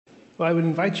Well, I would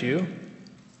invite you,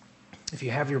 if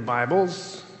you have your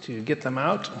Bibles, to get them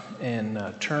out and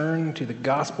turn to the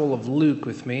Gospel of Luke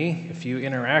with me. If you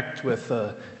interact with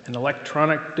an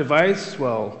electronic device,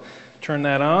 well, turn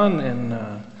that on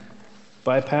and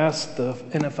bypass the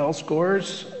NFL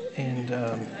scores. And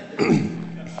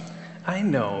I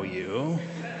know you.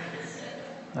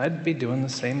 I'd be doing the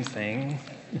same thing.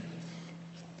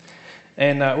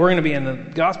 And we're going to be in the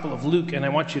Gospel of Luke, and I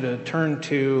want you to turn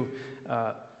to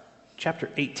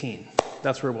chapter 18.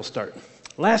 That's where we'll start.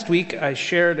 Last week, I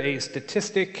shared a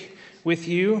statistic with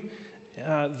you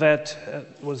that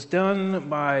was done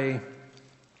by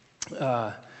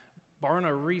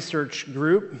Barna Research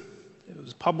Group. It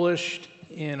was published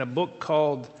in a book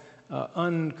called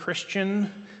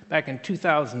Unchristian back in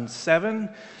 2007.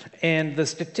 And the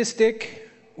statistic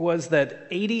was that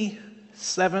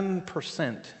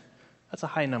 87%, that's a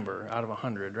high number out of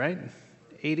 100, right?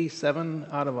 87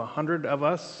 out of 100 of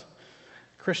us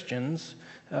Christians,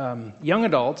 young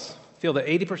adults, feel that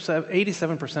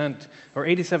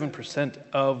 87%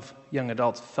 of young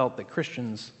adults felt that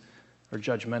Christians are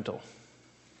judgmental.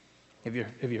 Have you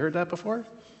heard that before?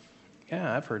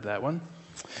 Yeah, I've heard that one.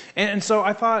 And so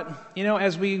I thought,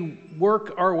 as we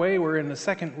work our way, we're in the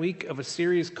second week of a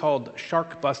series called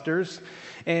Shark Busters,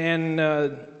 and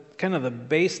kind of the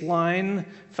baseline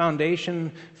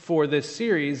foundation for this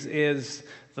series is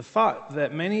the thought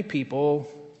that many people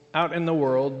out in the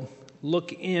world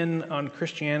look in on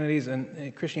Christianity and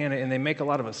they make a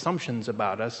lot of assumptions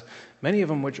about us, many of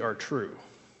them which are true,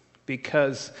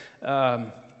 because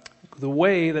the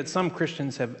way that some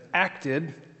Christians have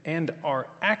acted and are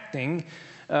acting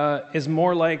is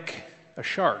more like a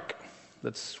shark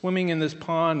that's swimming in this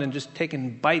pond and just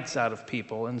taking bites out of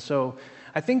people. And so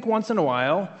I think once in a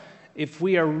while, if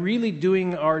we are really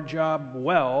doing our job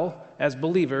well as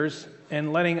believers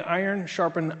and letting iron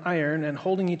sharpen iron and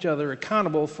holding each other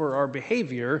accountable for our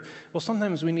behavior, well,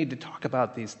 sometimes we need to talk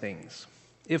about these things.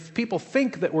 If people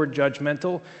think that we're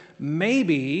judgmental,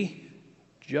 maybe,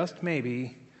 just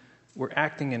maybe, we're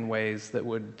acting in ways that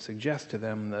would suggest to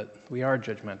them that we are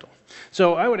judgmental.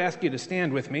 So I would ask you to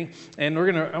stand with me, and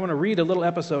I want to read a little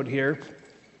episode here.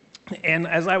 And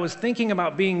as I was thinking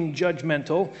about being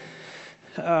judgmental,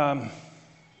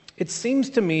 it seems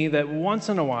to me that once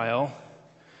in a while,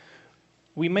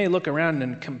 we may look around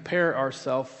and compare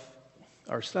ourselves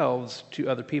to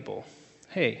other people.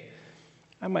 Hey,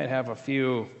 I might have a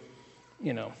few,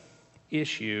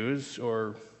 issues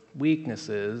or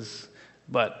weaknesses,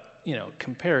 but,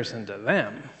 comparison to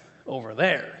them over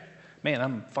there, man,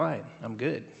 I'm fine, I'm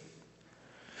good.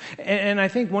 And I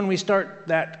think when we start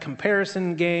that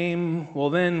comparison game, well,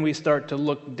 then we start to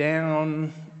look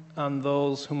down on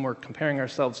those whom we're comparing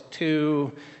ourselves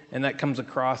to, and that comes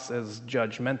across as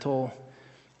judgmental.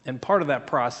 And part of that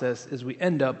process is we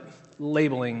end up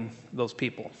labeling those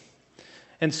people.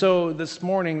 And so this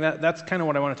morning, that's kind of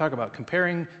what I want to talk about,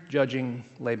 comparing, judging,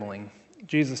 labeling.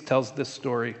 Jesus tells this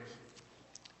story,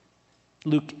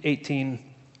 Luke 18,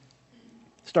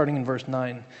 starting in verse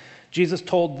 9. Jesus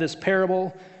told this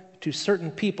parable to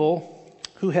certain people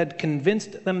who had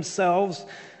convinced themselves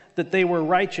that they were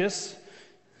righteous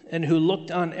and who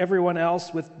looked on everyone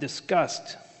else with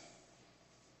disgust.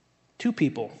 Two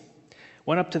people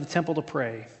went up to the temple to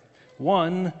pray.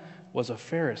 One was a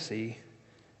Pharisee,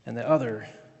 and the other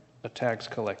a tax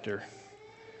collector.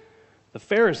 The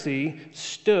Pharisee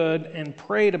stood and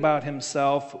prayed about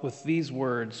himself with these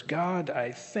words, God,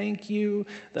 I thank you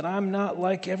that I'm not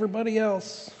like everybody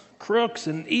else, crooks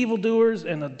and evildoers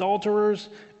and adulterers,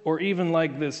 or even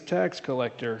like this tax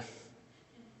collector.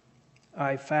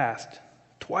 I fast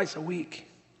twice a week.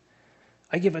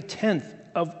 I give a tenth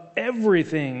of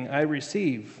everything I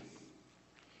receive.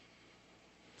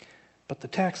 But the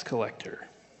tax collector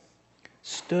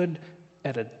stood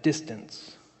at a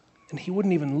distance, and he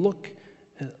wouldn't even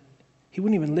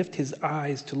lift his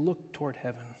eyes to look toward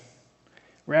heaven.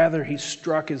 Rather, he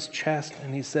struck his chest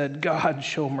and he said, God,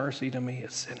 show mercy to me, a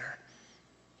sinner.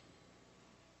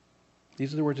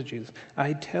 These are the words of Jesus.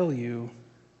 I tell you,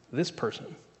 this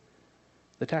person,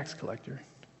 the tax collector,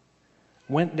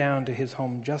 went down to his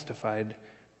home justified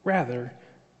rather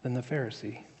than the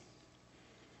Pharisee.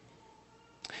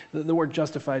 The word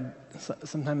justified,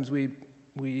 sometimes we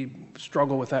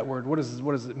struggle with that word. What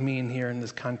does it mean here in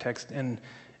this context? And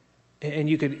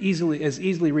you could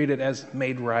easily read it as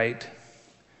made right.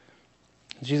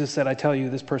 Jesus said, I tell you,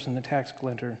 this person, the tax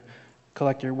collector,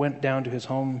 went down to his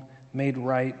home made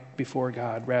right before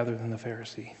God rather than the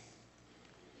Pharisee.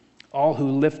 All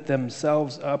who lift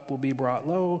themselves up will be brought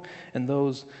low, and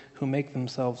those who make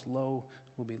themselves low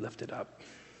will be lifted up.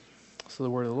 So the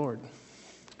word of the Lord.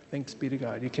 Thanks be to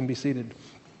God. You can be seated.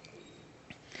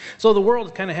 So the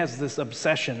world kind of has this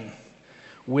obsession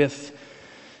with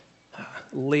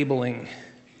labeling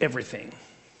everything,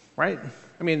 right?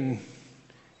 I mean,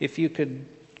 if you could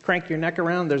crank your neck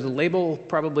around, there's a label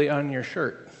probably on your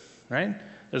shirt, right?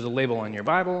 There's a label on your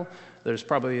Bible. There's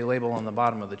probably a label on the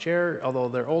bottom of the chair, although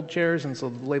they're old chairs, and so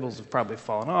the labels have probably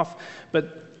fallen off.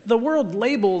 But the world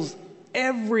labels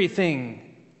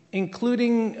everything,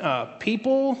 including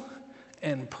people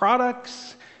and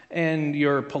products, and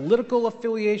your political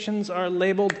affiliations are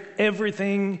labeled.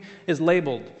 Everything is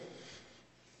labeled.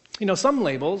 You know, some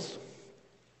labels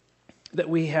that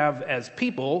we have as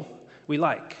people, we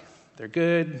like. They're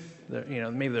good,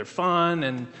 maybe they're fun,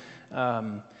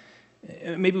 and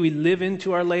maybe we live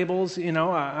into our labels. You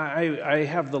know, I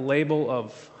have the label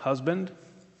of husband.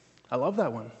 I love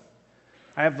that one.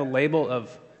 I have the label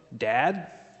of dad.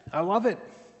 I love it.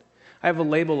 I have a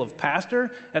label of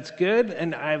pastor. That's good.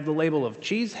 And I have the label of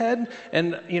cheesehead.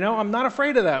 And, I'm not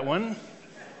afraid of that one.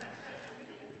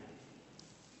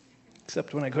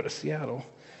 Except when I go to Seattle.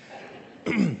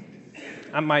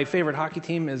 My favorite hockey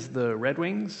team is the Red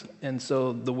Wings. And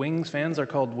so the Wings fans are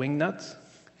called Wing Nuts.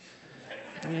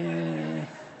 I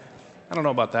don't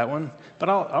know about that one. But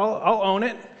I'll own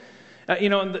it.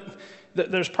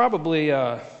 There's probably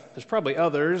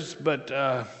others, but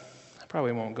I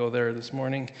probably won't go there this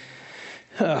morning.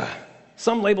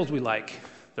 Some labels we like.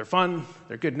 They're fun.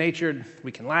 They're good-natured.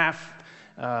 We can laugh.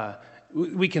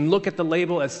 We can look at the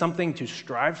label as something to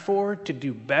strive for, to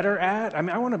do better at. I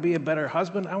mean, I want to be a better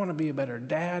husband. I want to be a better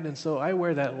dad. And so I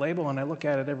wear that label, and I look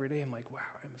at it every day. I'm like, wow,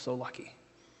 I'm so lucky.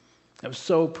 I'm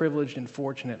so privileged and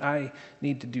fortunate. I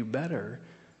need to do better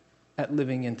at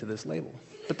living into this label.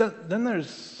 But then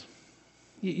there's,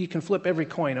 you can flip every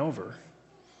coin over.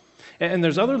 And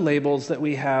there's other labels that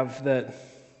we have that,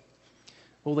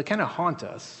 well, they kind of haunt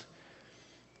us.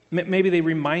 Maybe they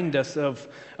remind us of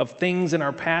things in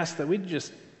our past that we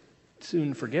just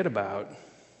soon forget about.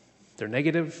 They're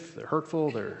negative, they're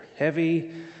hurtful, they're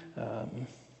heavy.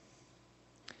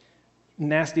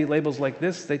 Nasty labels like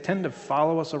this, they tend to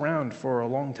follow us around for a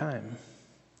long time.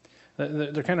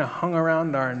 They're kind of hung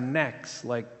around our necks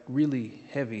like really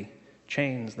heavy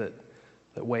chains that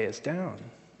weigh us down.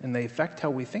 And they affect how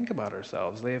we think about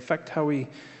ourselves. They affect how we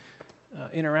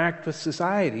interact with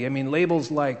society. I mean,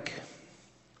 labels like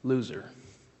loser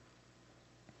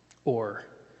or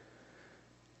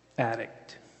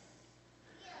addict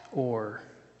or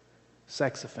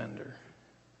sex offender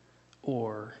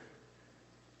or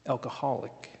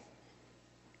alcoholic,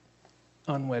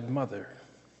 unwed mother,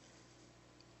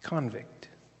 convict,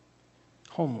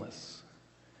 homeless,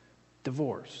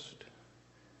 divorced,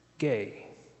 gay,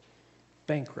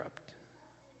 bankrupt,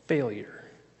 failure,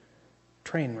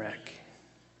 train wreck.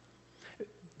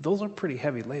 Those are pretty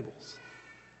heavy labels,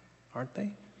 aren't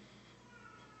they?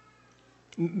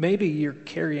 Maybe you're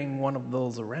carrying one of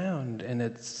those around and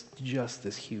it's just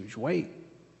this huge weight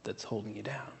that's holding you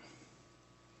down.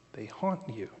 They haunt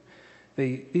you.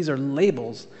 These are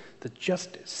labels that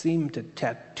just seem to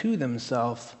tattoo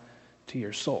themselves to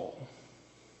your soul.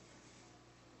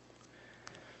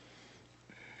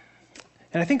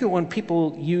 And I think that when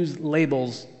people use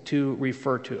labels to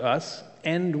refer to us,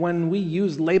 and when we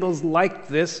use labels like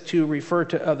this to refer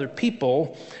to other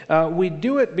people, we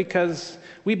do it because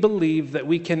we believe that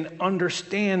we can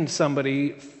understand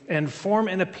somebody and form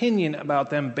an opinion about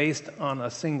them based on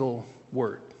a single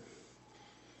word.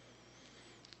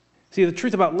 See, the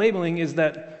truth about labeling is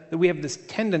that we have this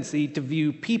tendency to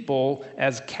view people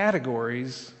as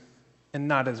categories and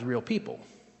not as real people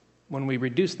when we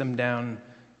reduce them down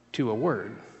to a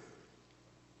word.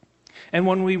 And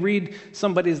when we read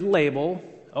somebody's label,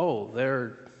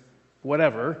 they're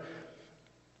whatever,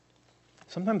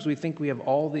 sometimes we think we have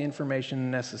all the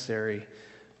information necessary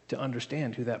to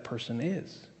understand who that person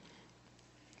is.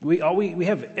 We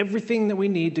have everything that we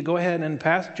need to go ahead and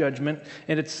pass judgment,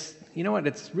 and it's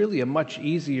really a much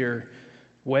easier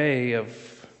way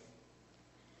of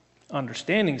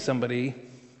understanding somebody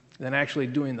than actually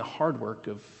doing the hard work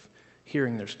of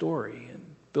hearing their story and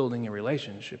building a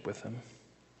relationship with them.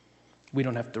 We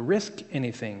don't have to risk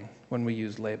anything when we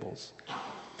use labels.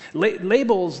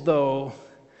 Labels, though,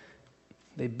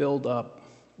 they build up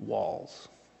walls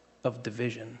of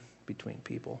division between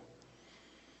people.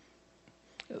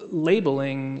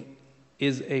 Labeling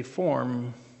is a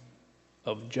form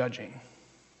of judging.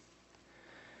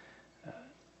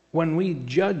 When we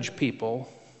judge people,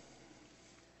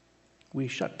 we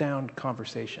shut down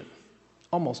conversation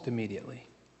almost immediately.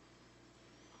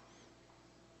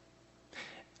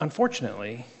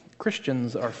 Unfortunately,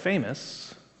 Christians are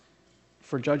famous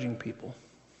for judging people.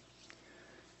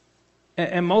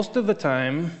 And most of the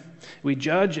time, we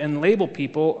judge and label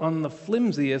people on the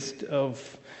flimsiest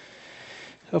of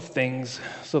things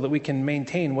so that we can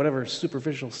maintain whatever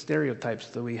superficial stereotypes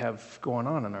that we have going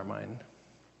on in our mind.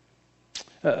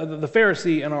 The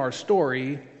Pharisee in our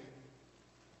story,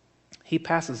 he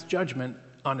passes judgment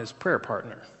on his prayer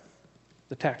partner,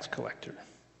 the tax collector.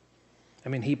 I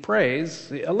mean, he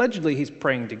prays. Allegedly, he's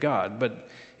praying to God, but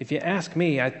if you ask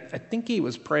me, I think he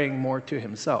was praying more to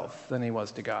himself than he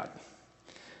was to God.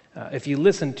 If you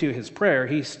listen to his prayer,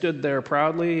 he stood there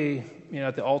proudly,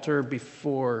 at the altar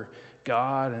before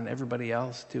God and everybody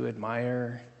else to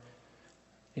admire.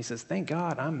 He says, "Thank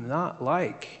God I'm not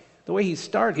like..." The way he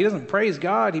starts, he doesn't praise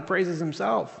God, he praises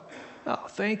himself. "Oh,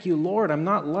 thank you, Lord, I'm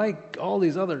not like all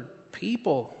these other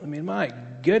people. I mean, my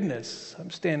goodness,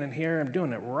 I'm standing here, I'm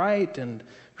doing it right, and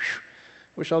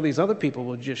wish all these other people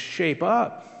would just shape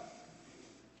up."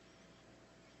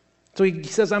 So he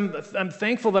says, I'm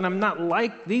thankful that I'm not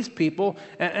like these people.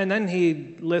 And then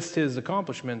he lists his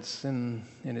accomplishments in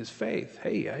his faith.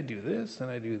 Hey, I do this,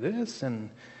 and I do this. And,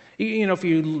 if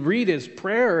you read his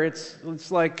prayer,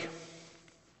 it's like,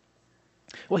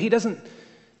 well, he doesn't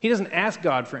ask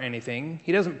God for anything.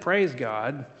 He doesn't praise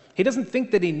God. He doesn't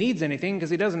think that he needs anything because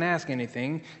he doesn't ask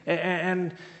anything.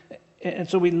 And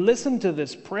so we listen to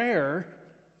this prayer,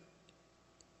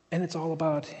 and it's all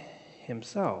about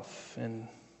himself and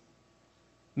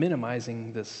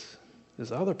minimizing this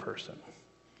other person.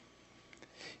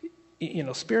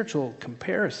 Spiritual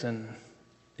comparison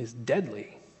is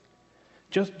deadly.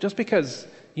 Just because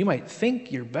you might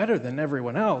think you're better than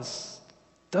everyone else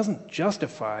doesn't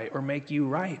justify or make you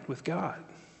right with God.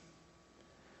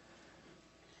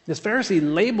 This Pharisee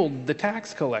labeled the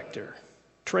tax collector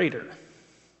traitor.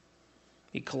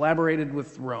 He collaborated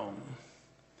with Rome.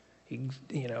 He,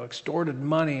 extorted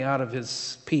money out of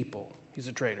his people. He's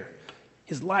a traitor.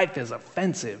 His life is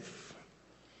offensive.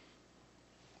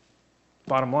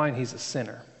 Bottom line, he's a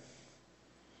sinner.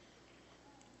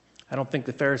 I don't think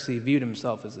the Pharisee viewed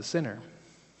himself as a sinner.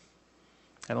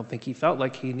 I don't think he felt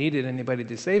like he needed anybody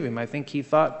to save him. I think he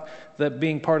thought that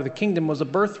being part of the kingdom was a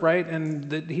birthright, and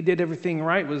that he did everything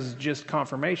right was just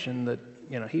confirmation that,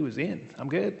 he was in. I'm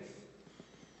good.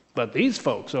 But these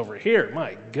folks over here,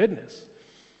 my goodness.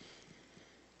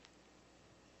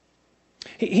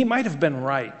 He might have been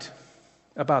right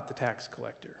about the tax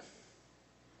collector.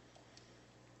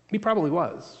 He probably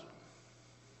was.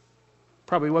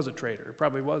 Probably was a traitor.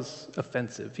 Probably was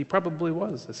offensive. He probably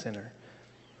was a sinner.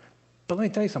 But let me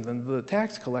tell you something. The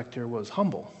tax collector was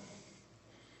humble.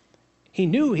 He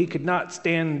knew he could not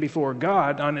stand before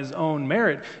God on his own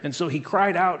merit, and so he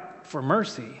cried out for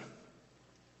mercy.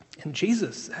 And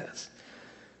Jesus says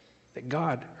that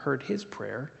God heard his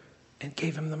prayer and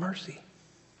gave him the mercy.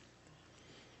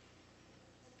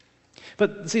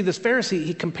 But see, this Pharisee,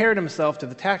 he compared himself to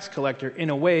the tax collector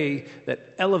in a way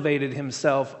that elevated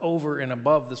himself over and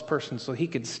above this person so he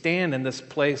could stand in this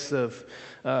place of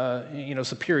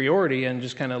superiority and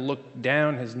just kind of look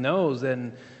down his nose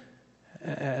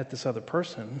at this other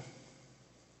person.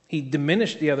 He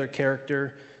diminished the other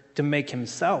character to make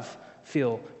himself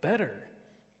feel better.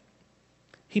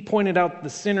 He pointed out the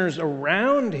sinners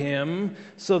around him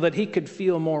so that he could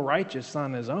feel more righteous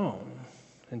on his own.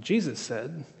 And Jesus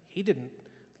said he didn't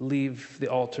leave the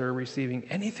altar receiving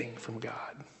anything from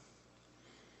God.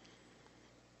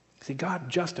 See, God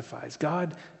justifies.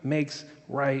 God makes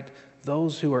right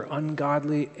those who are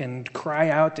ungodly and cry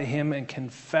out to him and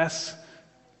confess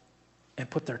and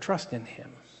put their trust in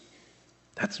him.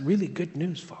 That's really good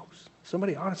news, folks.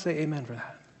 Somebody ought to say amen for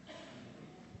that.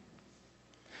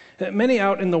 Many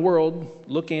out in the world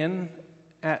look in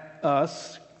at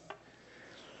us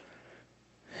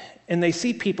and they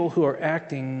see people who are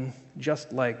acting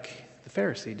just like the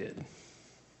Pharisee did.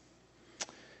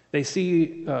 They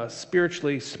see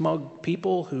spiritually smug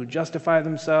people who justify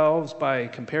themselves by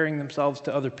comparing themselves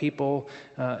to other people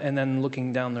and then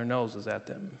looking down their noses at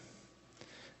them.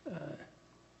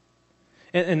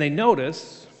 And they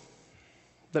notice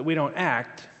that we don't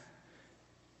act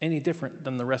any different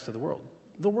than the rest of the world.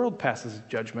 The world passes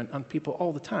judgment on people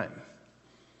all the time.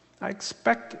 I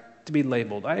expect to be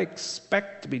labeled. I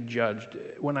expect to be judged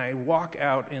when I walk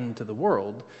out into the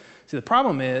world. See, the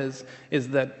problem is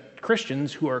that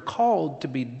Christians who are called to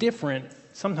be different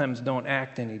sometimes don't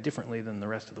act any differently than the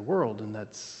rest of the world, and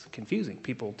that's confusing.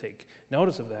 People take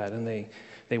notice of that, and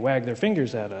they wag their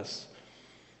fingers at us.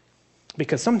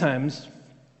 Because sometimes,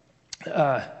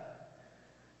 I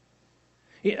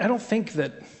don't think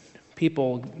that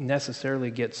people necessarily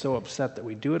get so upset that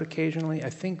we do it occasionally. I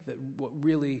think that what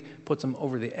really puts them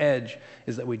over the edge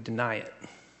is that we deny it,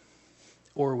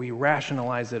 or we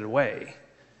rationalize it away,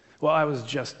 Well, I was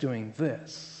just doing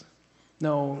this.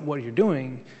 No, what you're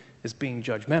doing is being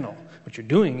judgmental. What you're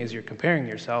doing is you're comparing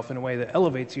yourself in a way that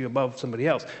elevates you above somebody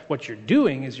else. What you're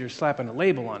doing is you're slapping a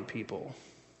label on people.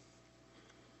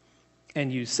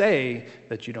 And you say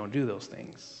that you don't do those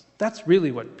things. That's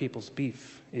really what people's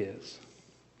beef is.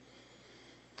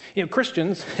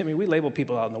 Christians, we label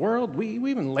people out in the world. We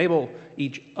even label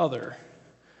each other.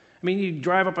 You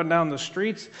drive up and down the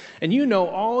streets, and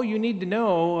all you need to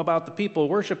know about the people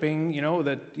worshiping,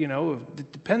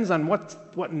 it depends on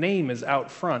what name is out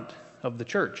front of the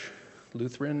church.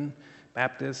 Lutheran,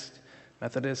 Baptist,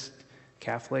 Methodist,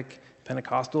 Catholic,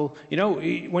 Pentecostal.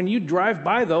 When you drive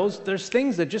by those, there's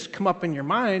things that just come up in your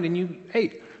mind, and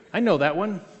hey, I know that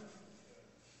one.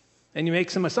 And you make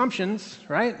some assumptions,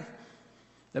 right?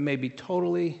 That may be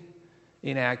totally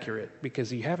inaccurate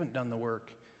because you haven't done the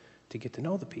work to get to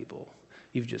know the people.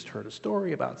 You've just heard a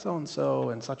story about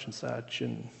so-and-so and such,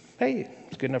 and hey,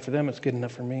 it's good enough for them, it's good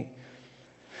enough for me.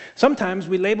 Sometimes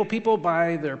we label people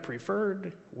by their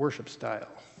preferred worship style.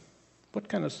 What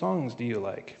kind of songs do you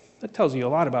like? That tells you a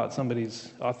lot about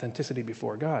somebody's authenticity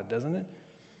before God, doesn't it?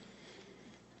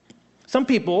 Some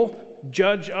people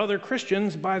judge other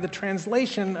Christians by the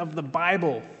translation of the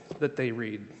Bible that they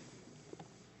read.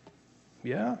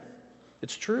 Yeah,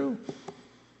 it's true.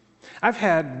 I've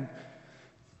had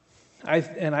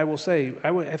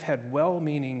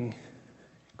well-meaning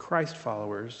Christ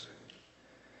followers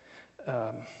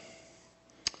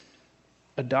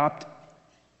adopt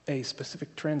a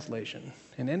specific translation.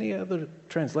 And any other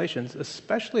translations,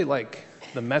 especially like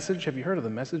the Message, have you heard of the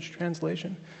Message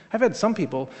translation? I've had some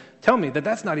people tell me that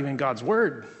that's not even God's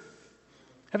word.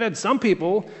 I've had some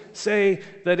people say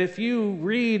that if you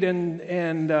read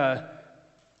and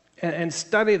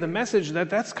study the Message,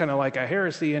 that's kind of like a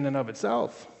heresy in and of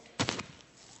itself.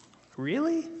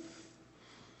 Really?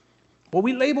 Well,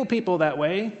 we label people that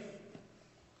way.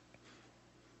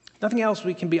 Nothing else,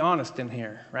 we can be honest in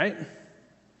here, right?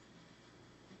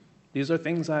 These are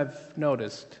things I've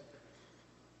noticed.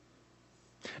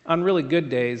 On really good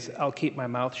days, I'll keep my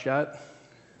mouth shut.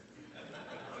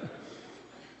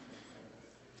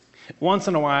 Once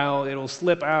in a while, it'll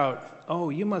slip out, oh,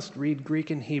 you must read Greek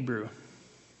and Hebrew.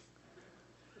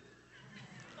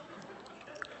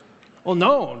 Well,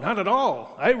 no, not at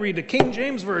all. I read the King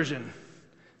James Version.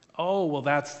 Oh, well,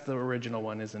 that's the original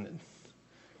one, isn't it?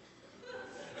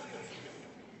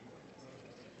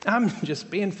 I'm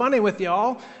just being funny with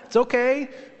y'all. It's okay.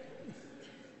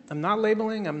 I'm not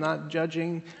labeling. I'm not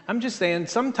judging. I'm just saying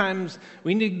sometimes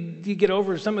we need to get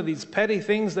over some of these petty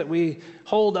things that we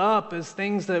hold up as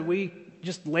things that we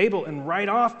just label and write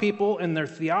off people and their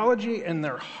theology and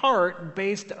their heart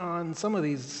based on some of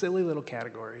these silly little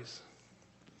categories.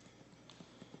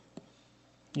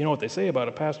 You know what they say about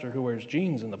a pastor who wears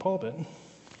jeans in the pulpit?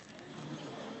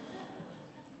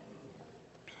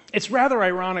 It's rather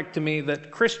ironic to me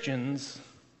that Christians,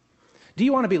 do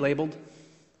you want to be labeled?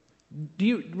 Do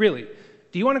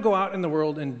you want to go out in the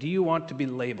world and do you want to be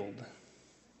labeled?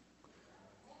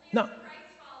 No.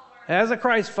 As a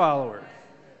Christ follower.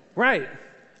 Right.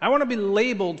 I want to be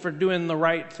labeled for doing the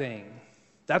right thing.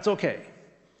 That's okay.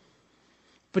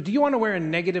 But do you want to wear a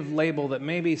negative label that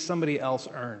maybe somebody else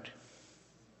earned?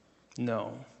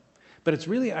 No. But it's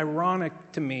really ironic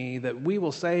to me that we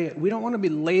will say we don't want to be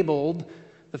labeled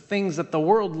the things that the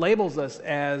world labels us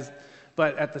as,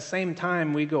 but at the same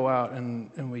time we go out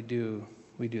and we do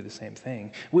the same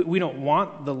thing. We don't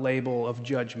want the label of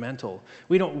judgmental.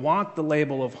 We don't want the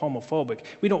label of homophobic.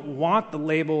 We don't want the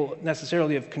label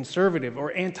necessarily of conservative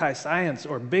or anti-science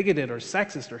or bigoted or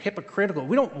sexist or hypocritical.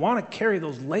 We don't want to carry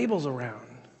those labels around.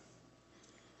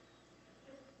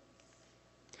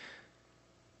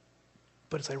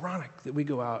 But it's ironic that we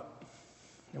go out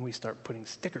and we start putting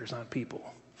stickers on people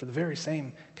for the very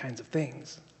same kinds of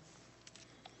things.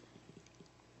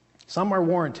 Some are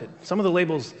warranted. Some of the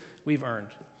labels we've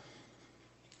earned.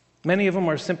 Many of them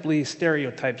are simply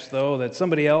stereotypes, though, that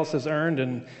somebody else has earned,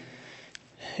 and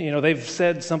they've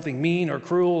said something mean or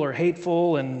cruel or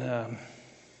hateful, and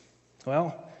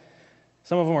some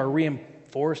of them are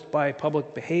reinforced by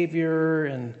public behavior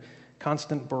and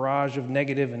constant barrage of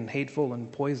negative and hateful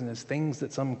and poisonous things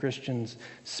that some Christians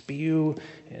spew,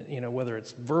 whether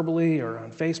it's verbally or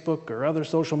on Facebook or other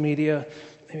social media.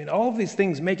 All of these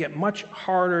things make it much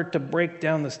harder to break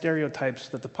down the stereotypes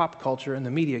that the pop culture and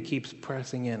the media keeps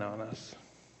pressing in on us.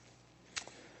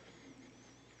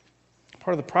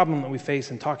 Part of the problem that we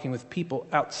face in talking with people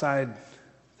outside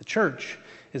the church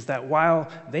is that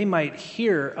while they might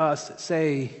hear us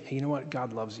say, hey, you know what,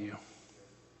 God loves you.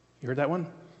 You heard that one?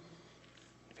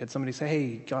 Had somebody say,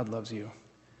 hey, God loves you.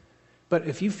 But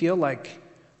if you feel like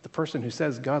the person who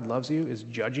says God loves you is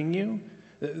judging you.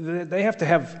 They have to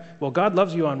have, well, God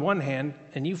loves you on one hand,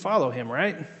 and you follow him,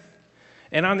 right?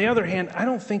 And on the other hand, I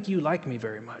don't think you like me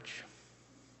very much.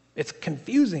 It's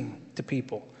confusing to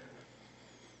people.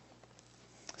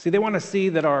 See, they want to see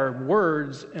that our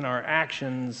words and our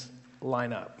actions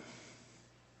line up.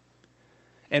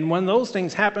 And when those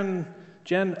things happen,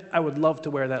 Jen, I would love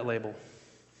to wear that label.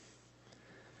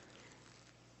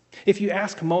 If you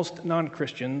ask most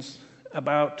non-Christians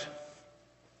about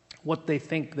what they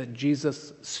think that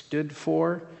Jesus stood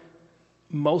for,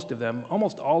 most of them,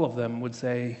 almost all of them, would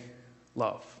say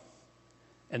love.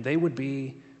 And they would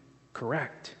be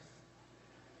correct.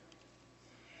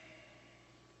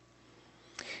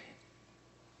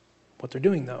 What they're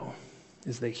doing, though,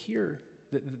 is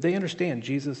they understand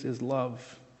Jesus is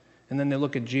love. And then they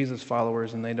look at Jesus'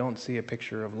 followers and they don't see a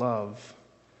picture of love.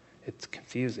 It's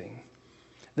confusing.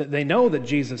 They know that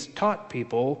Jesus taught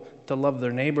people to love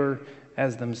their neighbor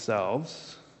as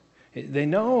themselves. They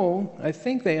know, I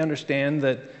think they understand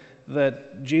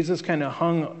that Jesus kind of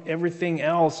hung everything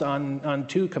else on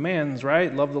two commands,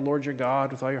 right? Love the Lord your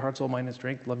God with all your heart, soul, mind, and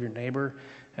strength. Love your neighbor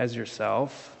as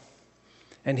yourself.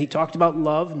 And he talked about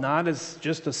love not as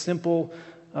just a simple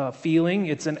feeling,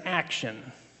 it's an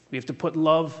action. We have to put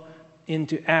love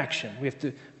into action. We have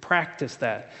to practice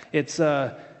that.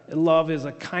 Love is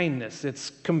a kindness, it's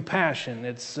compassion,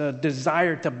 it's a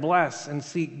desire to bless and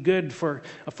seek good for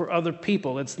other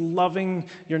people. It's loving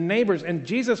your neighbors. And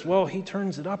Jesus, well, he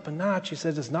turns it up a notch. He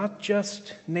says it's not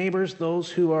just neighbors, those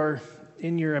who are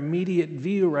in your immediate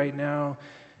view right now.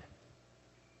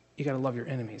 You got to love your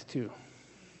enemies too.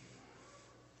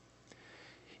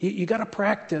 You got to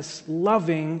practice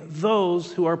loving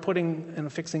those who are putting and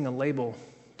affixing a label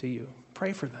to you.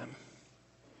 Pray for them.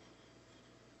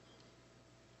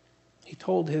 He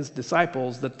told his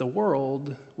disciples that the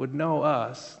world would know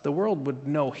us. The world would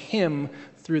know him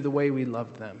through the way we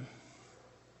loved them.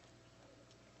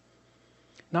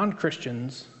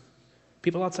 Non-Christians,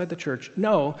 people outside the church,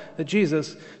 know that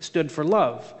Jesus stood for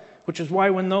love, which is why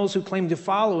when those who claim to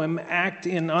follow him act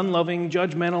in unloving,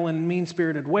 judgmental, and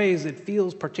mean-spirited ways, it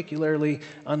feels particularly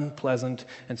unpleasant.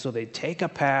 And so they take a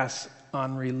pass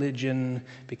on religion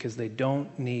because they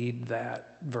don't need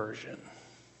that version.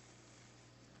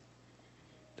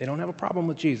 They don't have a problem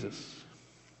with Jesus.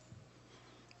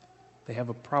 They have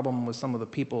a problem with some of the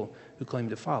people who claim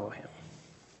to follow him.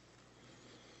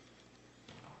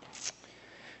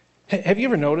 Have you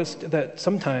ever noticed that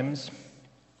sometimes,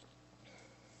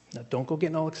 now don't go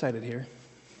getting all excited here,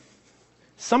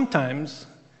 sometimes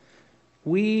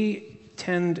we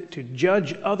tend to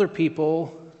judge other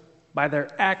people by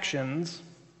their actions,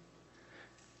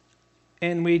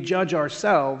 and we judge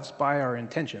ourselves by our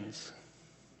intentions.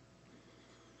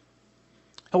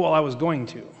 Oh, well, I was going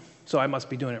to, so I must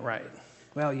be doing it right.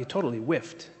 Well, you totally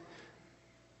whiffed.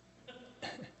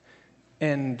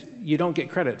 And you don't get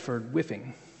credit for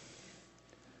whiffing.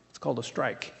 It's called a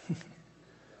strike.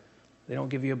 They don't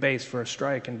give you a base for a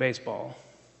strike in baseball.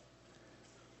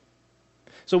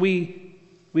 So we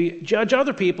judge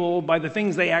other people by the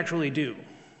things they actually do.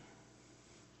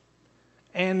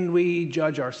 And we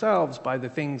judge ourselves by the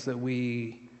things that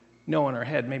we know in our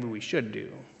head maybe we should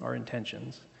do, our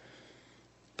intentions.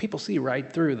 People see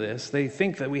right through this. They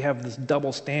think that we have this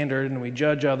double standard and we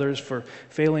judge others for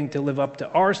failing to live up to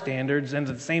our standards. And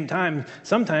at the same time,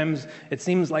 sometimes it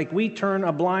seems like we turn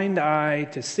a blind eye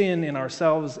to sin in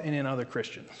ourselves and in other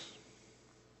Christians.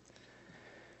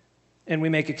 And we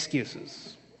make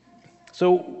excuses.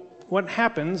 So what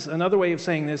happens, another way of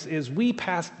saying this, is we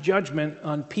pass judgment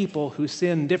on people who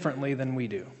sin differently than we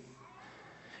do.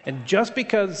 And just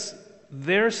because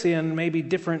their sin may be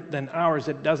different than ours,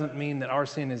 it doesn't mean that our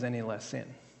sin is any less sin.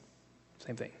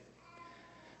 Same thing.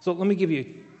 So let me give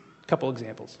you a couple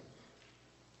examples.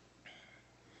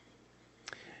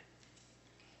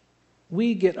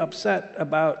 We get upset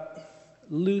about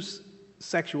loose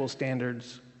sexual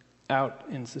standards out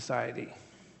in society,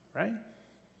 right?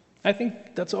 I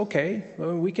think that's okay.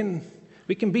 We can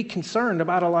be concerned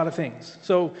about a lot of things.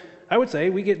 So I would say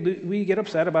we get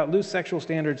upset about loose sexual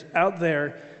standards out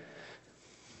there.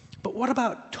 But what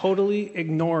about totally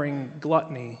ignoring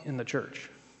gluttony in the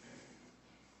church?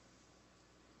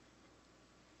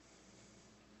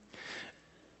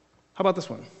 How about this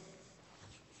one?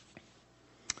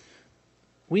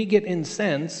 We get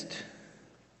incensed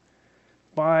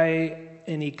by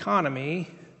an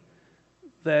economy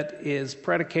that is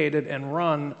predicated and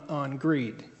run on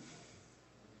greed.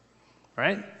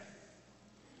 Right?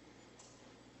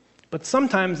 But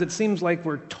sometimes it seems like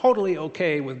we're totally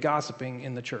okay with gossiping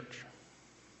in the church.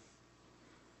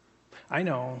 I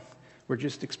know, we're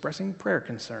just expressing prayer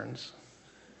concerns.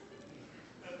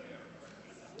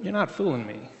 You're not fooling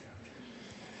me.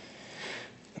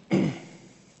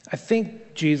 I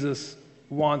think Jesus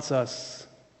wants us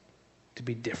to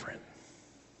be different.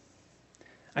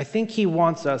 I think he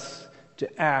wants us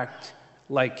to act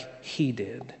like he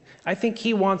did. I think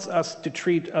he wants us to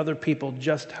treat other people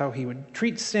just how he would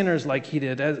treat sinners like he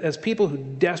did, as people who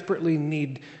desperately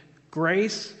need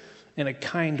grace and a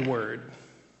kind word.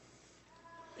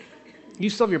 You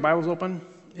still have your Bibles open?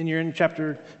 And you're in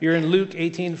Luke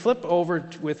 18. Flip over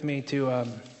with me to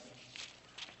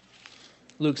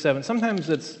Luke 7. Sometimes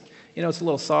it's a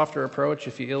little softer approach.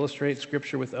 If you illustrate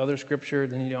Scripture with other Scripture,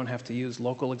 then you don't have to use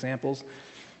local examples.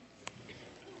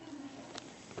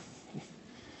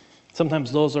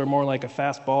 Sometimes those are more like a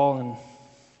fastball,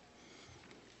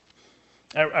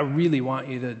 and I really want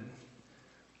you to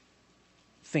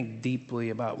think deeply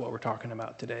about what we're talking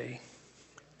about today.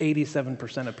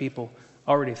 87% of people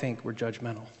already think we're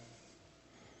judgmental.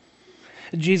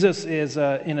 Jesus is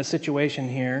in a situation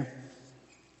here,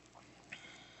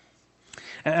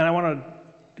 and I want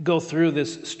to go through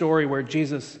this story where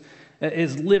Jesus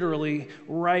is literally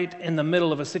right in the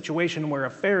middle of a situation where a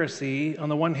Pharisee, on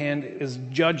the one hand, is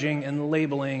judging and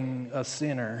labeling a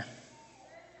sinner.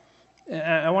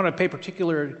 I want to pay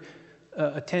particular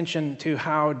attention to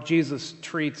how Jesus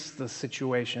treats the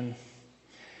situation.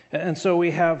 And so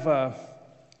we have,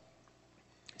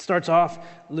 it starts off,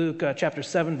 Luke chapter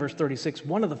 7, verse 36.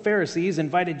 One of the Pharisees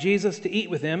invited Jesus to eat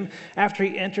with him. After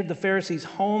he entered the Pharisee's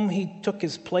home, he took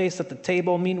his place at the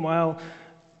table. Meanwhile,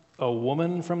 a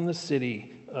woman from the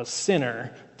city, a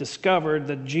sinner, discovered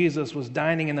that Jesus was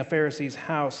dining in the Pharisee's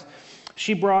house.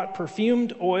 She brought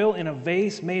perfumed oil in a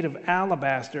vase made of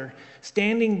alabaster.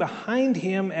 Standing behind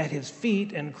him at his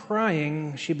feet and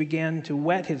crying, she began to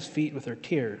wet his feet with her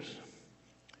tears.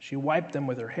 She wiped them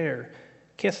with her hair,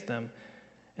 kissed them,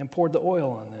 and poured the oil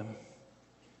on them.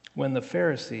 When the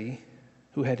Pharisee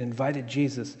who had invited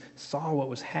Jesus saw what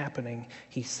was happening,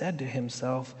 he said to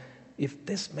himself, if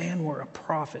this man were a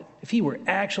prophet, if he were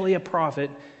actually a prophet,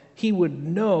 he would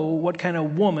know what kind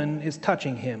of woman is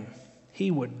touching him. He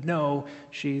would know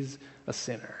she's a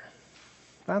sinner.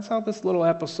 That's how this little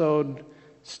episode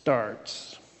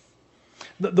starts.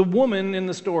 The woman in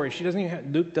the story,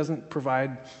 Luke doesn't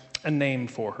provide a name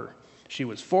for her. She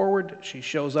was forward. She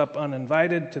shows up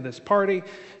uninvited to this party.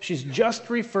 She's just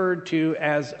referred to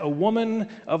as a woman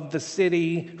of the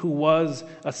city who was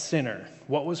a sinner.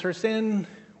 What was her sin?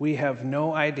 We have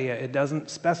no idea. It doesn't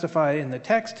specify in the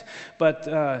text, but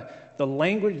the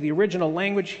language, the original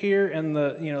language here, and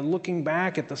looking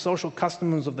back at the social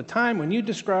customs of the time, when you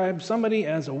describe somebody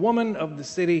as a woman of the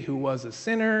city who was a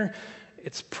sinner,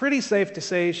 it's pretty safe to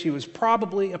say she was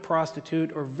probably a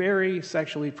prostitute or very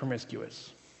sexually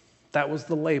promiscuous. That was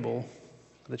the label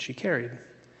that she carried.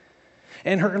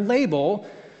 And her label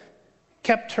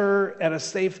kept her at a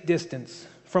safe distance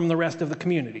from the rest of the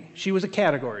community. She was a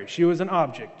category. She was an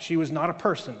object. She was not a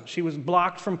person. She was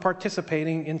blocked from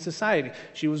participating in society.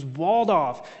 She was walled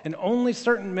off, and only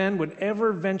certain men would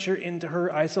ever venture into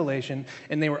her isolation,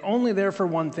 and they were only there for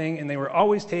one thing, and they were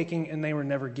always taking, and they were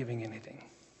never giving anything.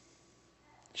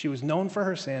 She was known for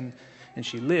her sin, and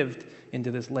she lived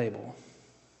into this label.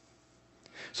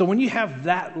 So when you have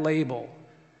that label,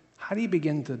 how do you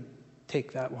begin to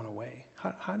take that one away?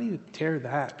 How do you tear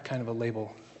that kind of a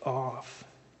label off?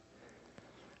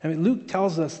 I mean, Luke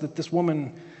tells us that this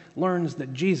woman learns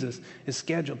that Jesus is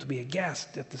scheduled to be a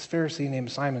guest at this Pharisee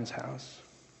named Simon's house.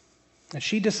 And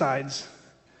she decides,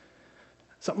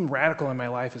 something radical in my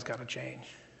life has got to change.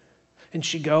 And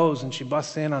she goes and she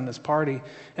busts in on this party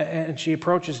and she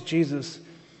approaches Jesus.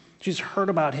 She's heard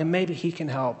about him. Maybe he can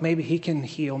help. Maybe he can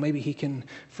heal. Maybe he can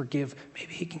forgive.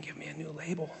 Maybe he can give me a new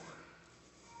label.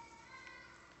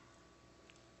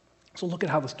 So look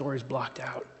at how the story's blocked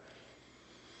out.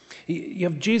 You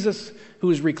have Jesus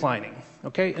who is reclining,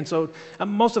 okay? And so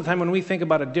most of the time when we think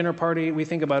about a dinner party, we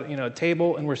think about, a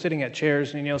table and we're sitting at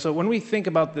chairs. And, so when we think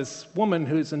about this woman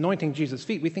who's anointing Jesus'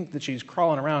 feet, we think that she's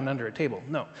crawling around under a table.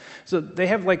 No. So they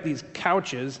have like these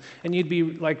couches, and you'd be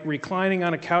like reclining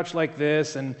on a couch like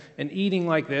this and eating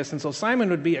like this. And so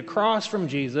Simon would be across from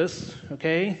Jesus,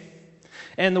 okay?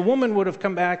 And the woman would have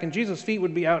come back and Jesus' feet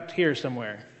would be out here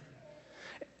somewhere.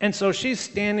 And so she's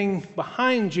standing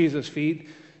behind Jesus' feet.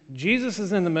 Jesus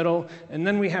is in the middle, and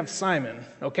then we have Simon,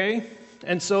 okay?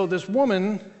 And so this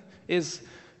woman is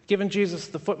giving Jesus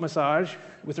the foot massage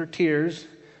with her tears,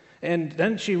 and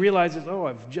then she realizes,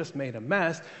 I've just made a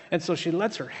mess, and so she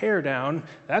lets her hair down.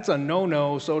 That's a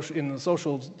no-no in the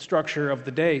social structure of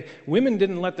the day. Women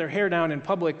didn't let their hair down in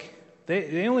public.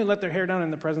 They only let their hair down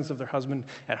in the presence of their husband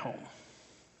at home.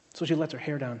 So she lets her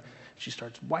hair down. She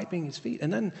starts wiping his feet,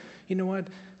 and then, you know what?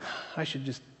 I should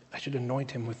just I should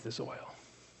anoint him with this oil.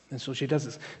 And so she does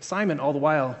this. Simon, all the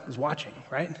while, is watching,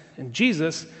 right? And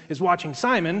Jesus is watching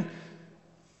Simon.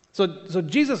 So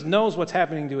Jesus knows what's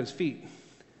happening to his feet.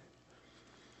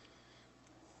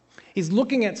 He's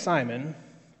looking at Simon.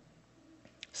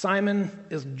 Simon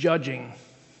is judging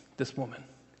this woman.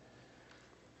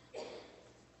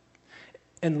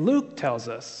 And Luke tells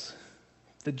us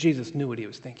that Jesus knew what he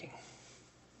was thinking.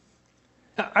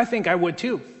 I think I would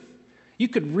too. You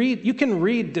can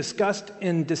read disgust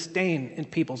and disdain in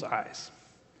people's eyes.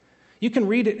 You can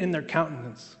read it in their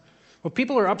countenance. When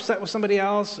people are upset with somebody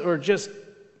else or just,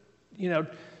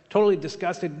 totally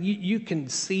disgusted, you can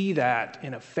see that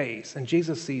in a face. And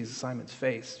Jesus sees Simon's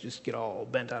face just get all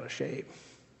bent out of shape.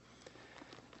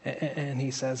 And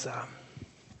he says,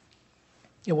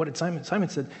 what did Simon?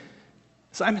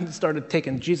 Simon started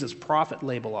taking Jesus' prophet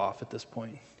label off at this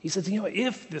point. He says,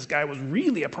 if this guy was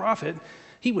really a prophet,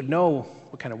 he would know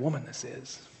what kind of woman this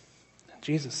is. And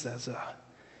Jesus says,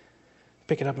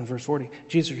 pick it up in verse 40.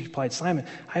 Jesus replied, Simon,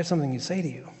 I have something to say to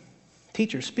you.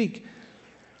 Teacher, speak.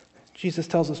 Jesus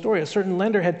tells the story. A certain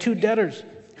lender had 2 debtors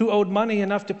who owed money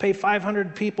enough to pay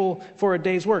 500 people for a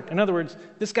day's work. In other words,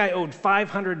 this guy owed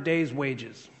 500 days'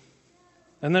 wages.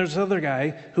 And there's this other guy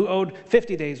who owed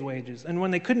 50 days' wages. And when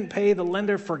they couldn't pay, the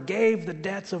lender forgave the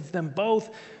debts of them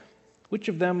both. Which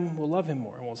of them will love him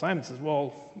more? Well, Simon says,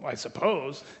 I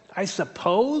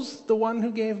suppose the one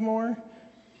who gave more?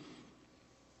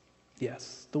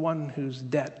 Yes, the one whose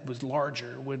debt was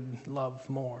larger would love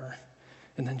more.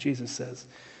 And then Jesus says,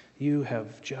 you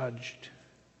have judged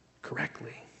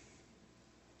correctly.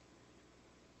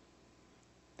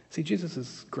 See, Jesus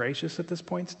is gracious at this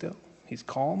point still. He's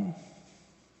calm.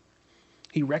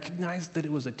 He recognized that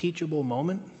it was a teachable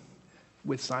moment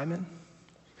with Simon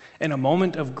and a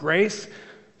moment of grace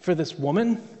for this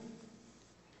woman.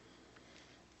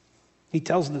 He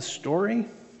tells this story.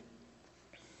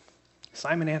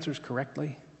 Simon answers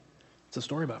correctly. It's a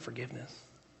story about forgiveness.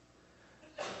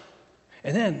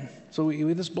 And then, so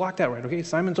we just blocked out, right? Okay,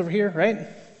 Simon's over here, right?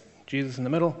 Jesus in the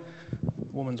middle,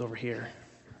 woman's over here.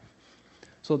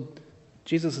 So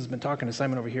Jesus has been talking to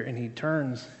Simon over here, and he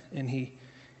turns and he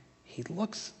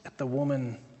looks at the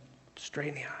woman straight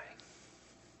in the eye.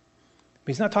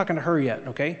 But he's not talking to her yet,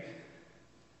 okay?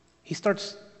 He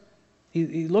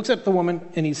looks at the woman,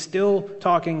 and he's still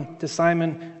talking to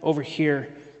Simon over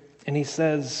here, and he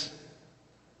says,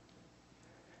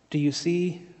 do you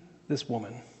see this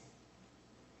woman?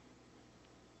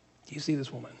 Do you see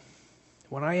this woman?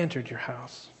 When I entered your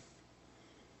house,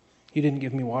 you didn't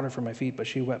give me water for my feet, but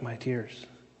she wet my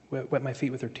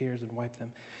feet with her tears and wiped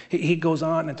them. He goes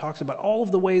on and talks about all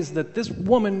of the ways that this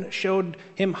woman showed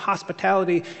him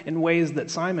hospitality in ways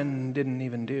that Simon didn't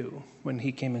even do when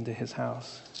he came into his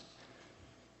house.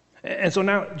 And so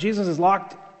now Jesus has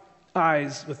locked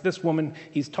eyes with this woman.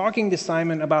 He's talking to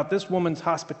Simon about this woman's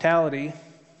hospitality. And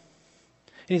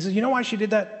he says, you know why she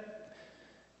did that?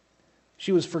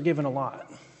 She was forgiven a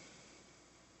lot.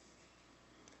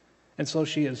 And so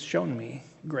she has shown me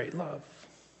great love.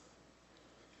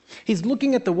 He's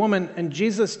looking at the woman, and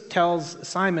Jesus tells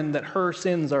Simon that her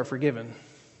sins are forgiven.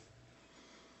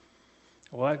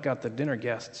 Well, that got the dinner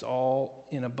guests all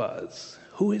in a buzz.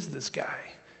 Who is this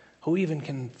guy? Who even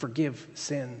can forgive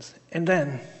sins? And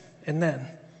then,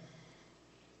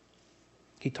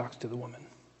 he talks to the woman.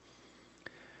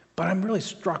 But I'm really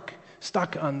stuck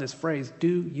on this phrase,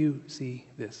 do you see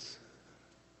this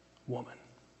woman?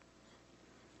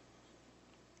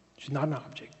 She's not an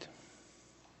object.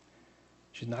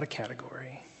 She's not a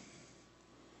category.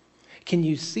 Can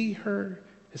you see her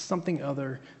as something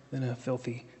other than a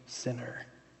filthy sinner?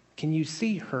 Can you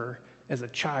see her as a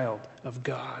child of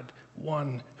God,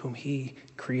 one whom he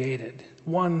created,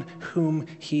 one whom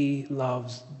he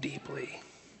loves deeply?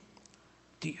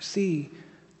 Do you see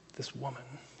this woman?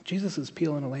 Jesus is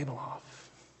peeling a label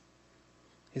off,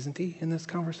 isn't he, in this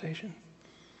conversation?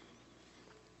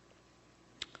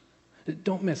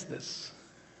 Don't miss this.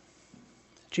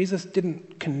 Jesus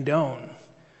didn't condone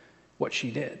what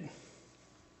she did.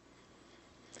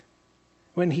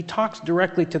 When he talks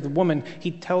directly to the woman,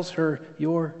 he tells her,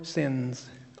 your sins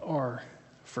are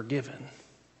forgiven.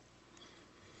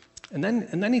 And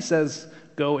then he says,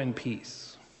 go in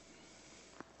peace.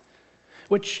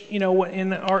 Which, in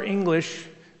our English,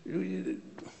 we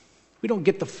don't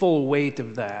get the full weight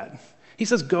of that. He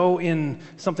says, go in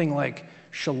something like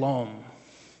shalom.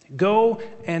 Go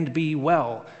and be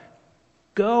well.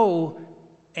 Go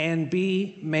and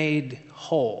be made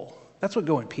whole. That's what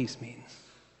go in peace means.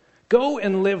 Go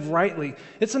and live rightly.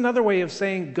 It's another way of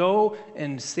saying go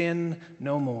and sin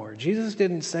no more. Jesus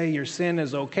didn't say your sin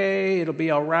is okay, it'll be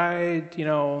all right,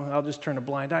 I'll just turn a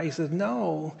blind eye. He says,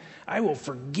 no, I will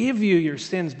forgive you your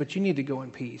sins, but you need to go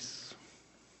in peace.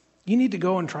 You need to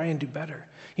go and try and do better.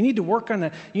 You need to work on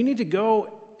that. You need to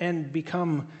go and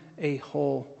become a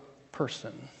whole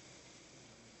person.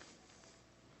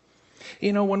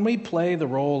 When we play the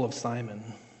role of Simon,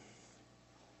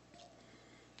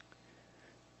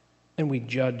 and we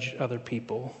judge other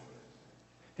people,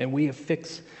 and we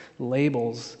affix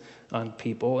labels on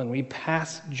people, and we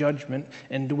pass judgment,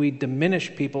 and we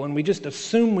diminish people, and we just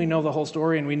assume we know the whole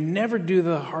story, and we never do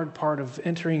the hard part of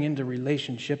entering into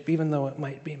relationship, even though it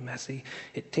might be messy.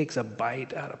 It takes a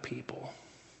bite out of people,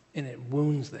 and it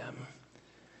wounds them.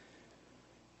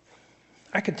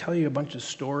 I could tell you a bunch of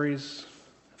stories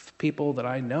of people that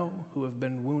I know who have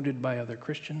been wounded by other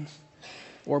Christians,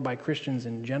 or by Christians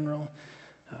in general.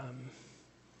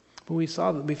 But we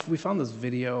found this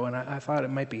video, and I thought it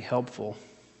might be helpful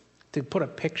to put a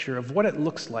picture of what it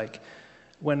looks like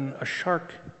when a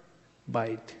shark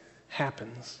bite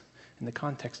happens in the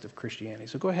context of Christianity.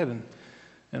 So go ahead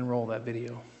and roll that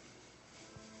video.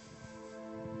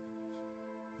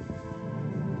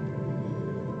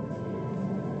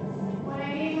 When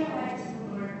I gave my life to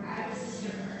the Lord, I was a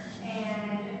stripper,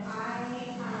 and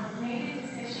I made a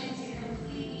decision to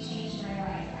completely change my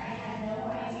life. I had no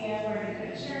idea where to go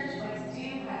to church, what to do,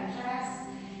 how to dress.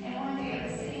 And one day I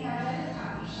was sitting out at a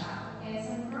coffee shop, and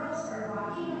some girls were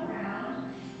walking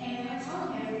around, and they were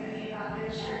telling everybody about their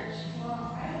church.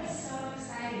 Well, I was so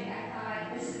excited. I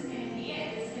thought, this is going to be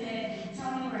it. It's going to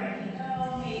tell me where I can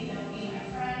go. Maybe they'll be my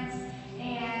friends.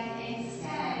 And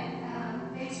instead,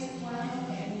 they took one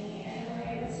look at me and the way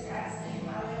I was dressed and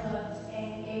how I looked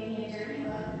and gave me a dirty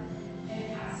look and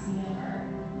passed me over.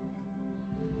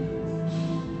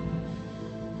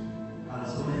 I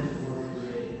was going into fourth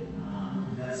grade.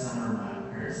 That summer,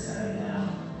 my parents sat me down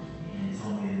and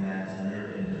told me that they were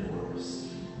getting divorced.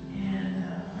 And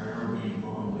I remember being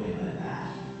blown away by that.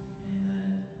 And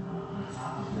then on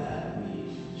top of that, we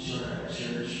showed up at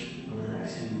church over the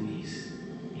next few weeks.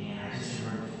 And I just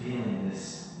remember feeling this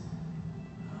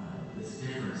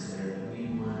difference there that we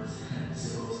weren't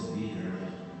supposed to be there.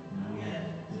 We had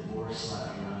divorce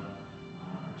slapped around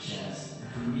our chest. And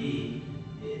for me,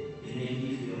 it made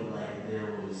me feel like there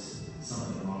was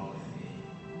something wrong with me.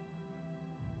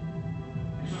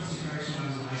 I trusted Christ when I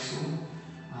was in high school.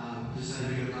 Decided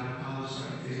to go to Bible college so I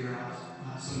could figure out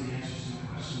some of the answers to my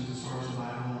questions as far as the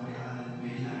Bible and God and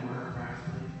making that work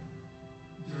practically.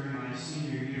 During my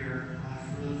senior year, I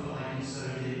really felt like instead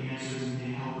of getting answers and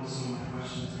getting help with some of my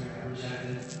questions, I got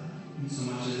rejected. In so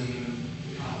much as even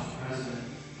the college president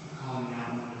calling me out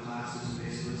in one of the classes and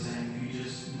basically saying, if you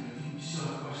still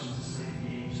have questions, it's like a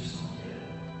game, just don't get it.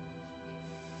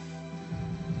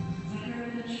 I grew up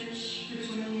in the church for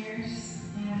 20 years,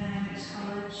 and when I went to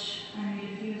college, I made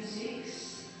a few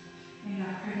mistakes and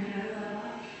got pregnant out of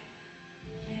wedlock.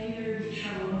 I knew there would be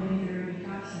trouble, I knew there would be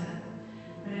gossip,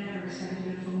 but I never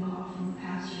expected a phone call from the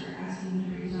pastor asking me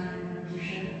to resign my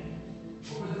membership.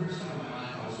 For the first time in my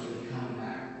life, I was really coming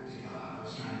back to God. I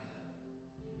was trying to,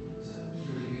 it was a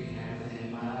really big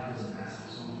everything. My life was a mess. I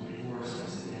was going through a divorce. I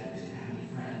didn't have any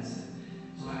friends.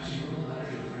 And so I actually wrote a letter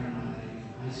to a friend of mine that I knew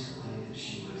from high school. I knew that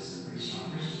she was a pretty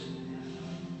strong Christian. And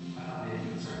I thought maybe we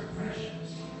could start a friendship.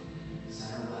 So I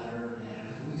sent her a letter, and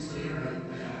a couple weeks later, I got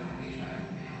a package back in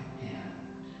the mail. And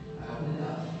I opened it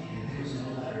up, and there was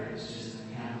no letter. It was just a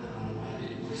pamphlet on why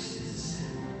divorce is a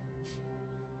sin.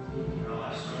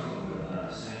 I struggled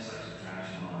with same-sex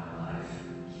attraction all my life,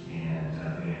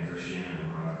 and being a Christian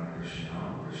and growing up in a Christian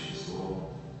home, Christian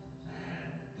school, I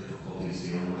had difficulties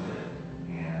dealing with it,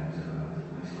 and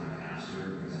went to my pastor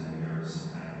because I knew there was some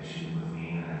kind of issue with me,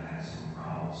 and I had some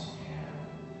problems,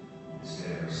 and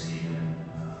instead of receiving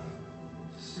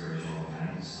spiritual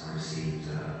guidance, I received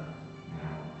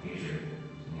hatred,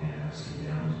 and I was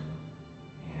condemned,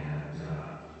 and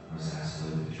I was asked to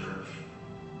leave the church.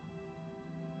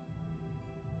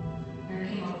 There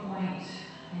came a point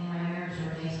in my marriage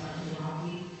where things got really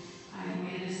rocky. I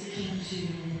made a decision to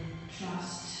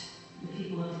trust the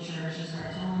people of the church and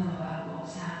start telling them about what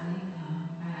was happening.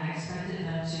 And I expected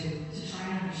them to try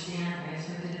and understand. I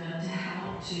expected them to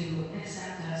help, to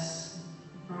accept us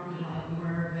broken like we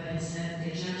were, but instead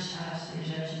they judged us, they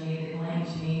judged me, they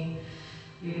blamed me.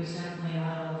 It was definitely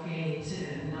not okay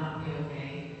to not be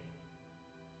okay.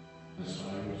 I was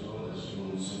 5 years old. I was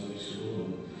going to Sunday school,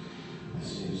 and I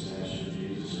seen the statue of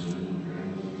Jesus, and I knew my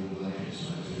grandmother didn't like it, so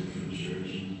I took it from the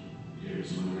church and gave it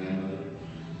to my grandmother.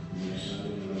 The next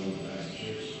Sunday, when I went back to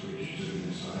church, the preacher took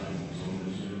me aside and told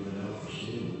me to do it out for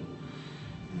stealing.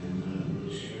 And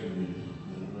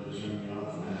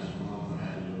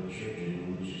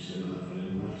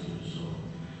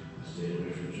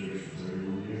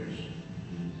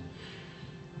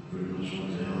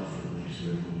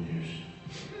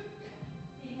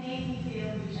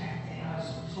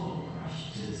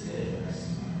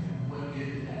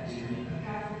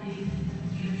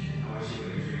I wish you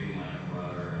would treat me like a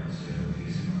brother instead of a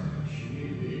piece of garbage. You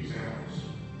need the examples.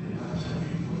 And not tell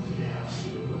people what they have to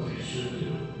do or what they should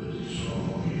do, but to show them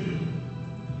what we do.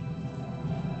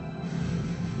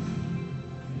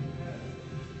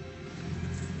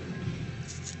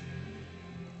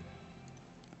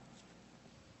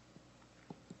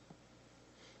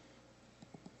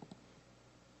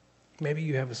 Maybe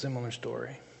you have a similar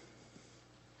story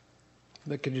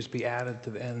that could just be added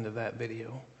to the end of that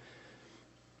video.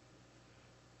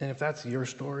 And if that's your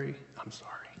story, I'm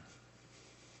sorry.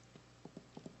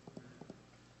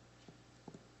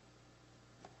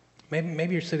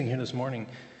 Maybe you're sitting here this morning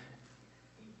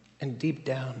and deep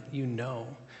down you know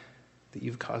that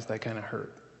you've caused that kind of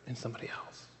hurt in somebody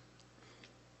else.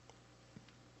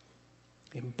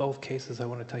 In both cases, I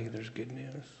want to tell you there's good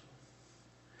news.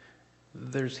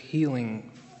 There's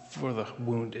healing for the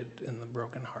wounded and the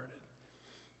brokenhearted.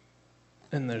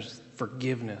 And there's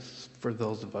forgiveness for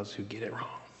those of us who get it wrong.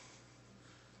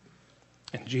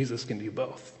 And Jesus can do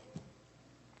both.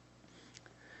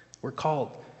 We're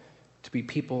called to be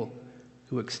people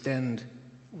who extend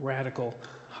radical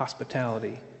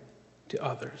hospitality to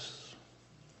others.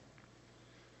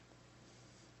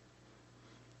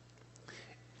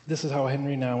 This is how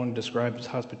Henry Nouwen describes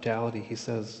hospitality. He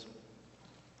says,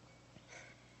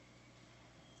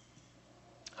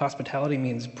 hospitality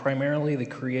means primarily the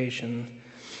creation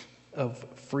of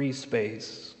free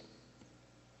space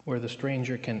where the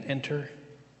stranger can enter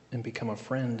and become a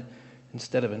friend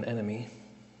instead of an enemy.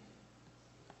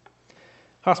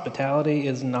 Hospitality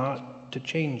is not to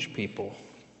change people,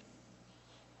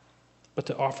 but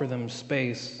to offer them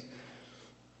space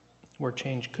where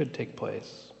change could take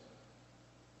place.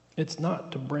 It's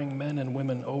not to bring men and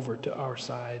women over to our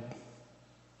side,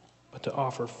 but to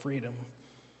offer freedom,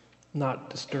 not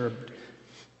disturbed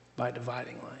by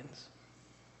dividing lines.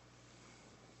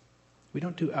 We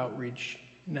don't do outreach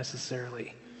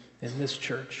necessarily in this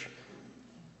church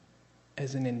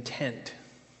as an intent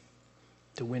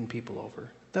to win people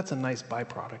over. That's a nice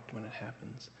byproduct when it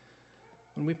happens.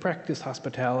 When we practice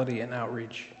hospitality and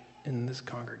outreach in this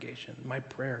congregation, my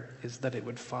prayer is that it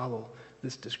would follow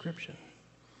this description.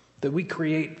 That we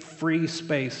create free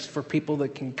space for people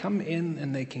that can come in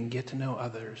and they can get to know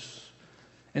others.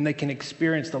 And they can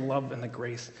experience the love and the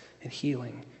grace and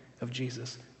healing of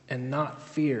Jesus and not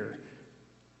fear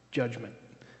judgment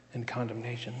and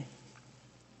condemnation.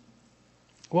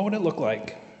 What would it look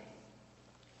like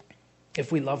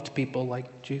if we loved people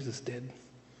like Jesus did?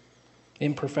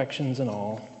 Imperfections and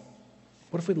all.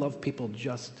 What if we loved people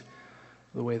just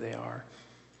the way they are?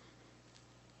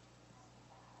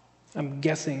 I'm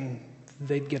guessing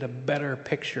they'd get a better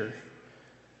picture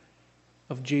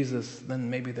of Jesus than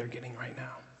maybe they're getting right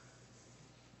now.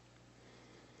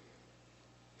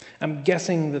 I'm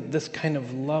guessing that this kind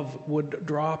of love would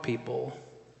draw people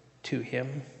to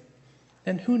him.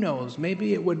 And who knows,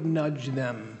 maybe it would nudge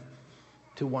them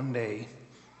to one day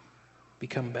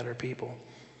become better people.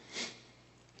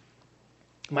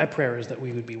 My prayer is that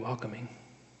we would be welcoming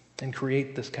and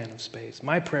create this kind of space.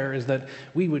 My prayer is that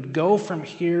we would go from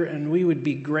here and we would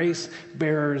be grace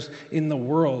bearers in the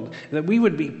world, that we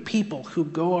would be people who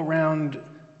go around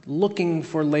looking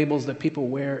for labels that people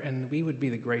wear, and we would be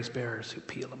the grace bearers who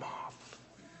peel them off.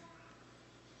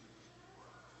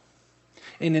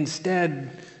 And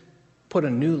instead, put a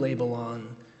new label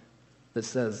on that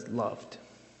says loved,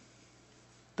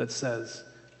 that says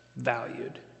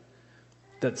valued,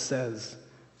 that says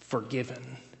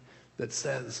forgiven, that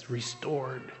says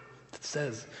restored, that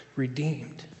says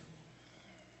redeemed.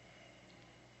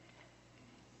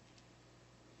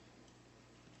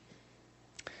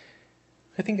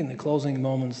 I think in the closing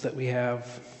moments that we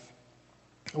have,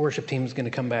 the worship team is going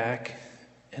to come back,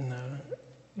 and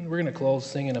we're going to close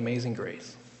singing Amazing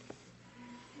Grace.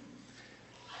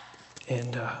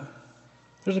 And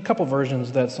there's a couple versions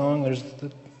of that song.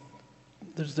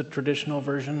 There's the traditional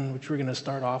version, which we're going to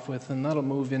start off with, and that'll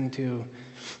move into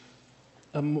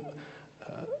a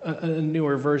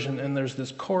newer version. And there's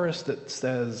this chorus that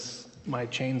says, "My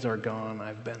chains are gone,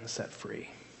 I've been set free."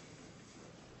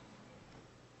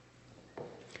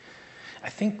 I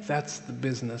think that's the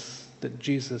business that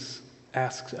Jesus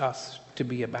asks us to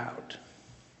be about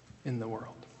in the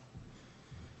world.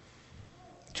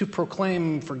 To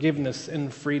proclaim forgiveness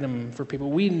and freedom for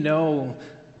people. We know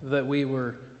that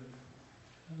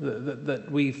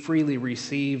that we freely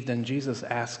received, and Jesus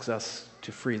asks us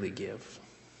to freely give.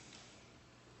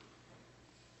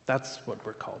 That's what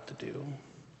we're called to do.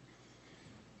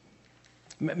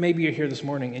 Maybe you're here this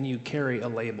morning and you carry a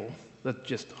label that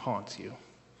just haunts you.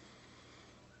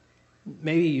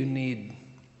 Maybe you need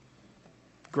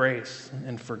grace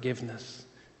and forgiveness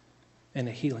and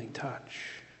a healing touch.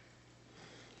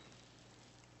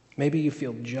 Maybe you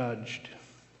feel judged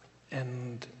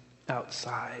and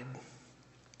outside.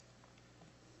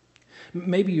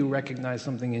 Maybe you recognize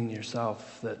something in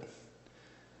yourself that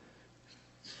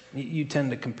you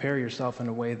tend to compare yourself in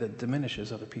a way that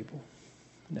diminishes other people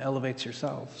and elevates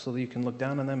yourself so that you can look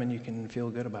down on them and you can feel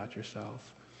good about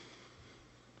yourself.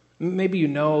 Maybe you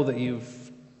know that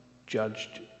you've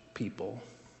judged people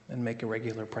and make a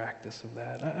regular practice of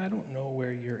that. I don't know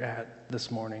where you're at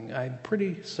this morning. I'm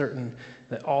pretty certain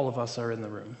that all of us are in the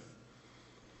room.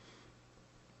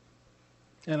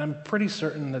 And I'm pretty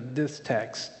certain that this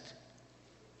text,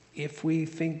 if we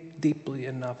think deeply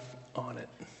enough on it,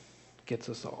 gets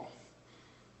us all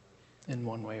in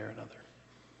one way or another.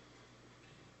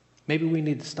 Maybe we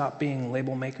need to stop being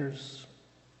label makers.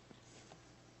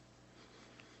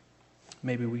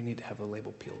 Maybe we need to have the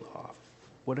label peeled off.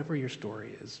 Whatever your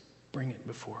story is, bring it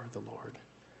before the Lord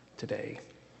today.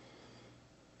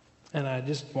 And I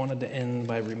just wanted to end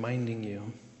by reminding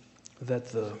you that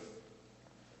the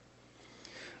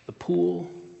pool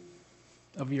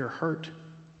of your hurt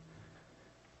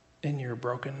and your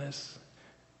brokenness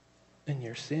and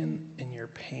your sin and your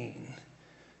pain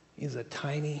is a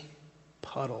tiny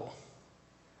puddle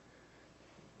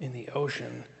in the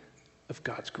ocean of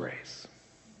God's grace.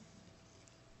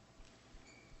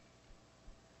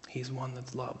 He's one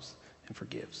that loves and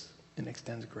forgives and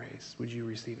extends grace. Would you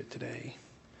receive it today?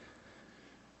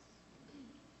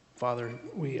 Father,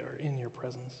 we are in your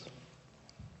presence.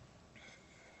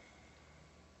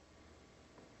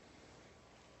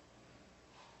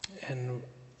 And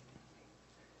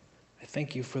I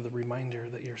thank you for the reminder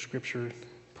that your scripture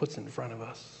puts in front of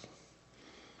us.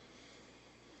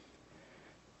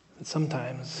 That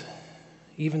sometimes,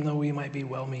 even though we might be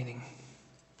well-meaning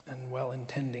and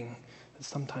well-intending, that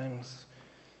sometimes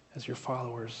as your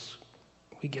followers,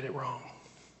 we get it wrong.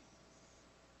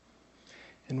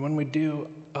 And when we do,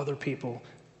 other people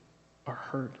are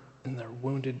hurt and they're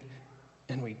wounded,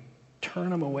 and we turn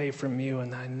them away from you,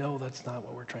 and I know that's not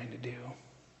what we're trying to do.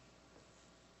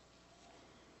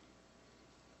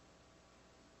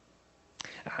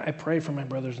 I pray for my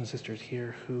brothers and sisters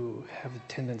here who have a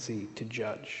tendency to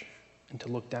judge and to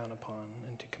look down upon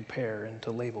and to compare and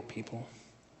to label people.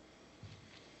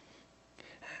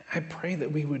 I pray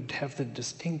that we would have the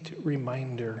distinct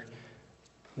reminder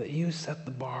that you set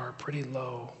the bar pretty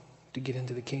low to get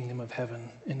into the kingdom of heaven,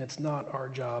 and it's not our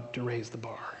job to raise the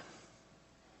bar.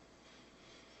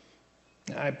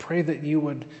 I pray that you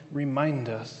would remind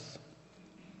us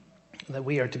that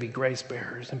we are to be grace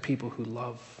bearers and people who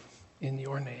love in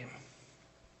your name.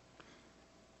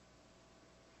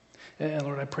 And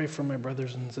Lord, I pray for my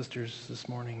brothers and sisters this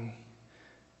morning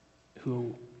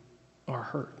who are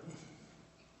hurt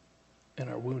and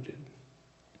are wounded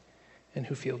and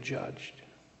who feel judged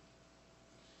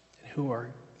and who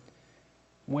are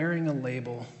wearing a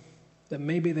label that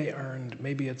maybe they earned,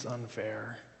 maybe it's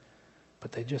unfair,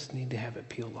 but they just need to have it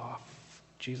peeled off.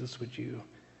 Jesus, would you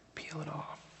peel it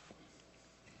off?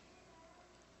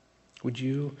 Would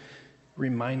you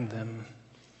remind them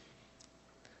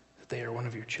that they are one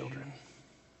of your children,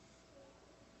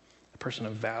 a person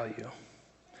of value,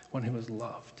 one who is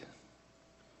loved?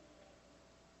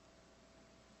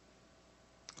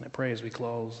 And I pray as we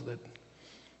close that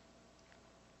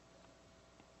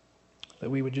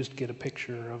we would just get a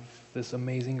picture of this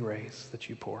amazing grace that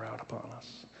you pour out upon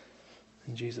us.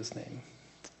 In Jesus' name,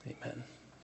 amen.